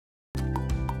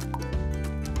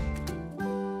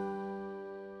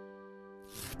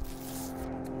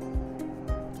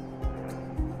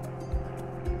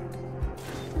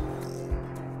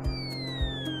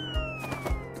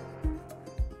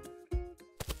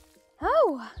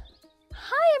Hello!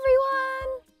 Hi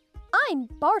everyone!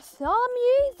 I'm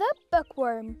Bartholomew the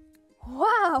Bookworm.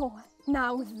 Wow,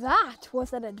 now that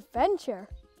was an adventure.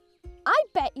 I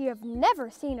bet you have never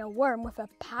seen a worm with a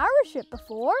parachute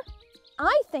before.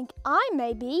 I think I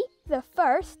may be the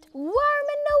first worm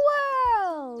in the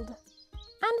world.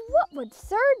 And what would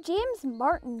Sir James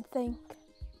Martin think?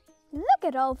 Look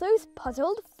at all those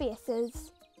puzzled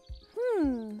faces.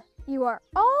 You are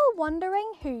all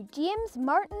wondering who James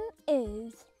Martin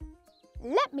is.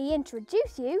 Let me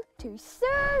introduce you to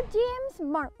Sir James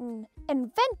Martin,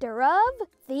 inventor of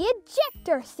the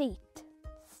ejector seat.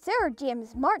 Sir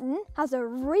James Martin has a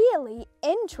really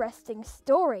interesting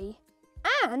story.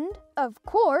 And, of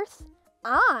course,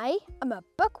 I am a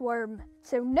bookworm,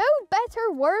 so no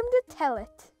better worm to tell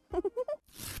it.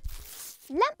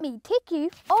 Let me take you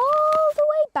all the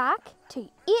way back to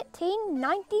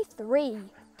 1893.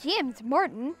 James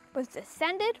Martin was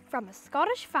descended from a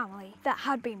Scottish family that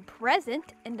had been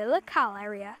present in the Locale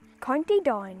area, County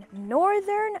Down,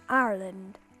 Northern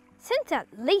Ireland. Since at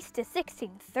least the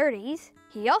 1630s,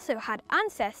 he also had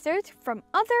ancestors from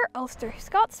other Ulster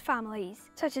Scots families,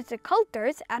 such as the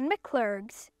Coulters and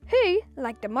MacClurgs, who,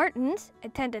 like the Martins,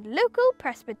 attended local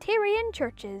Presbyterian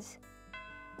churches.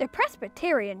 The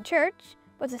Presbyterian Church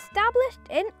was established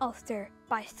in Ulster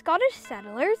by Scottish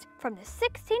settlers from the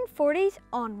 1640s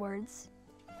onwards.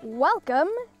 Welcome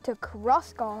to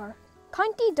Crossgar,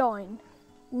 County Down,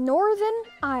 Northern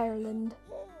Ireland.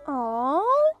 Aww,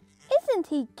 isn't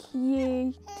he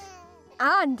cute?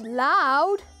 And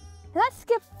loud. Let's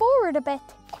skip forward a bit,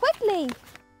 quickly.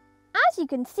 As you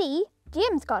can see,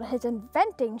 James got his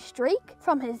inventing streak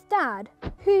from his dad,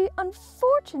 who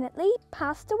unfortunately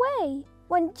passed away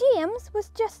when James was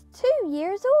just 2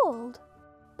 years old.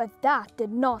 But that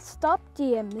did not stop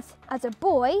James. As a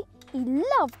boy, he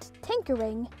loved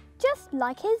tinkering, just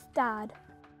like his dad.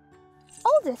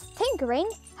 All this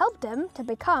tinkering helped him to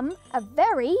become a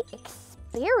very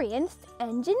experienced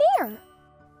engineer.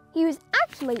 He was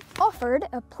actually offered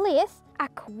a place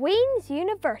at Queen's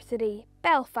University,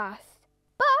 Belfast,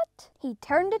 but he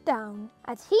turned it down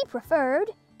as he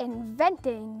preferred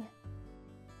inventing.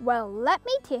 Well, let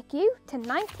me take you to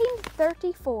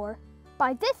 1934.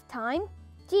 By this time,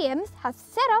 James had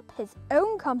set up his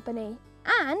own company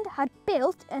and had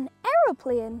built an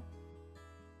aeroplane.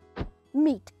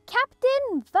 Meet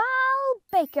Captain Val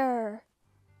Baker.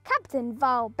 Captain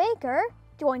Val Baker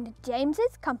joined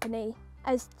James's company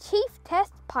as chief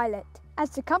test pilot,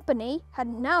 as the company had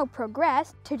now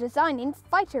progressed to designing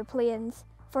fighter planes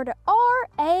for the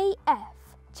RAF.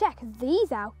 Check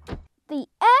these out. The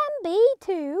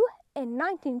MB-2 in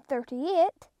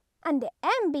 1938 and the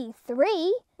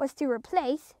MB-3 was to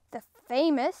replace the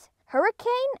famous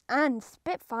Hurricane and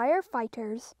Spitfire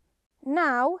fighters.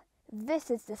 Now, this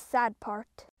is the sad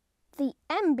part. The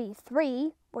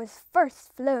MB-3 was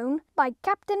first flown by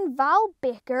Captain Val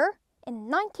Baker in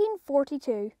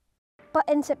 1942. But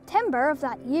in September of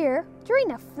that year,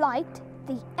 during a flight,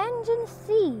 the engine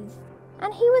seized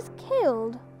and he was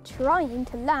killed trying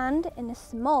to land in a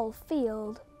small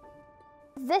field.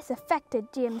 This affected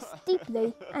James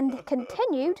deeply and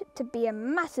continued to be a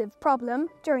massive problem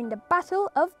during the Battle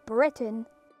of Britain,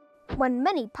 when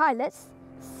many pilots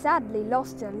sadly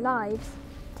lost their lives,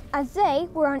 as they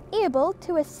were unable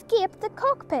to escape the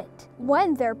cockpit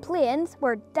when their planes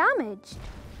were damaged.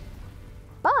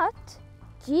 But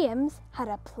James had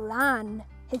a plan.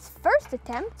 His first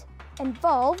attempt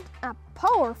involved a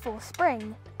powerful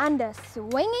spring and a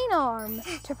swinging arm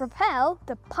to propel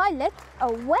the pilot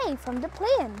away from the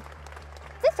plane.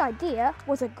 This idea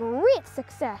was a great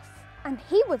success, and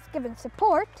he was given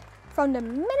support from the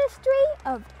Ministry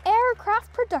of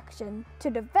Aircraft Production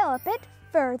to develop it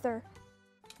further.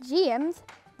 James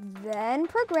then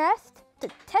progressed to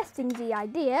testing the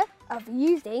idea of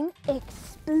using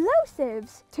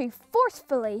explosives to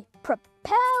forcefully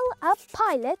propel a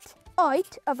pilot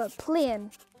out of a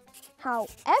plane.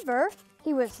 However,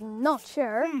 he was not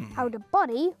sure how the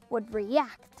body would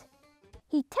react.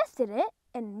 He tested it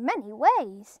in many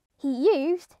ways. He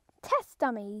used test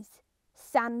dummies,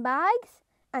 sandbags,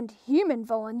 and human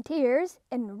volunteers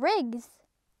in rigs.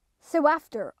 So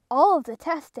after all the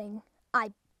testing,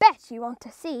 I bet you want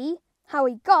to see how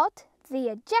he got the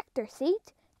ejector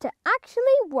seat to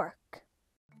actually work.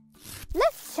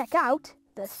 Let's check out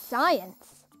the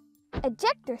science.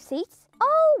 Ejector seats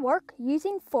all work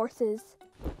using forces.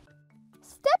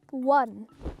 Step 1.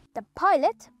 The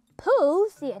pilot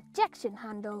pulls the ejection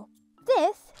handle.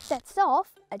 This sets off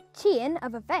a chain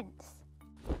of events.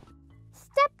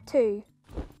 Step 2.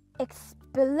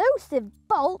 Explosive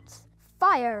bolts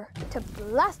fire to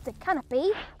blast the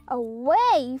canopy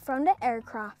away from the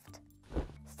aircraft.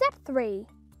 3.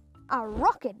 A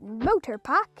rocket motor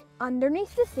pack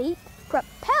underneath the seat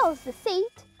propels the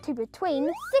seat to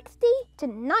between 60 to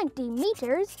 90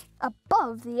 meters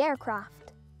above the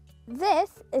aircraft. This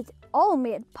is all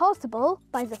made possible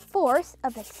by the force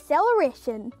of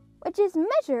acceleration, which is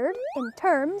measured in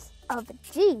terms of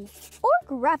G, or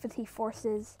gravity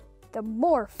forces. The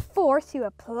more force you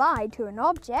apply to an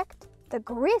object, the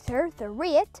greater the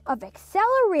rate of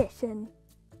acceleration.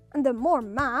 And the more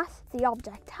mass the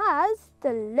object has,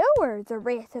 the lower the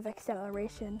rate of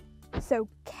acceleration. So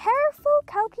careful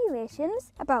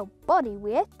calculations about body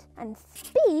weight and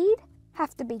speed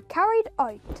have to be carried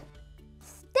out.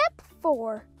 Step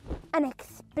 4. An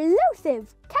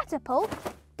explosive catapult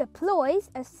deploys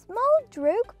a small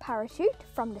drogue parachute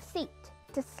from the seat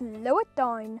to slow it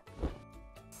down.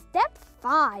 Step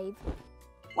 5.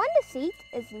 When the seat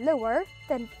is lower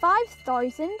than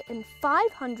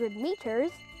 5,500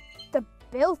 meters, the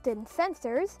built-in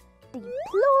sensors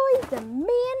deploy the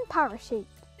main parachute.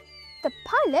 The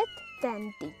pilot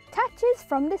then detaches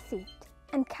from the seat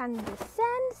and can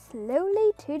descend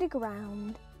slowly to the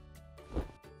ground.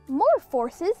 More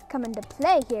forces come into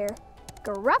play here: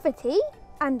 gravity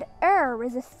and air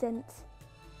resistance.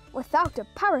 Without a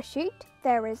parachute,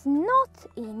 there is not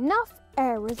enough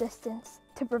air resistance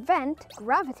to prevent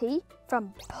gravity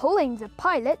from pulling the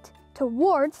pilot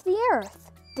towards the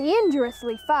earth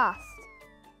dangerously fast.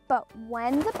 But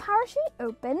when the parachute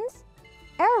opens,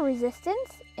 air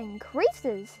resistance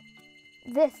increases.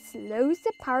 This slows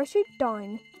the parachute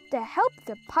down to help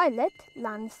the pilot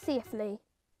land safely.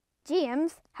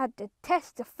 James had to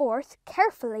test the force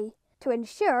carefully to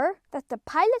ensure that the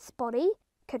pilot's body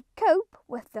could cope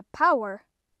with the power.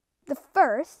 The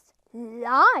first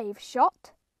live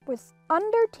shot was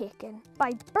undertaken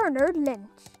by Bernard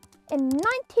Lynch in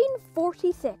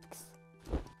 1946.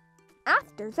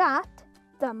 After that,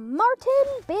 the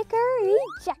Martin Baker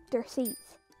ejector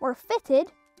seats were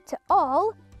fitted to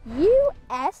all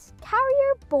US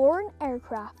carrier-borne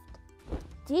aircraft.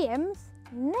 James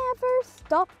never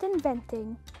stopped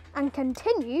inventing and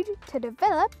continued to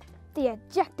develop the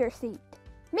ejector seat,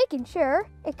 making sure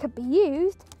it could be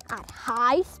used at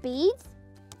high speeds,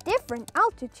 different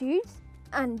altitudes,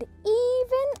 and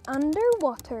even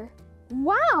underwater.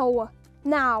 Wow!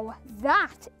 Now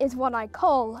that is what I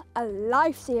call a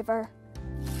lifesaver.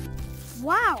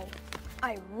 Wow!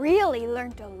 I really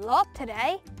learned a lot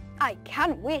today. I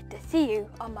can't wait to see you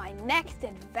on my next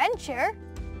adventure.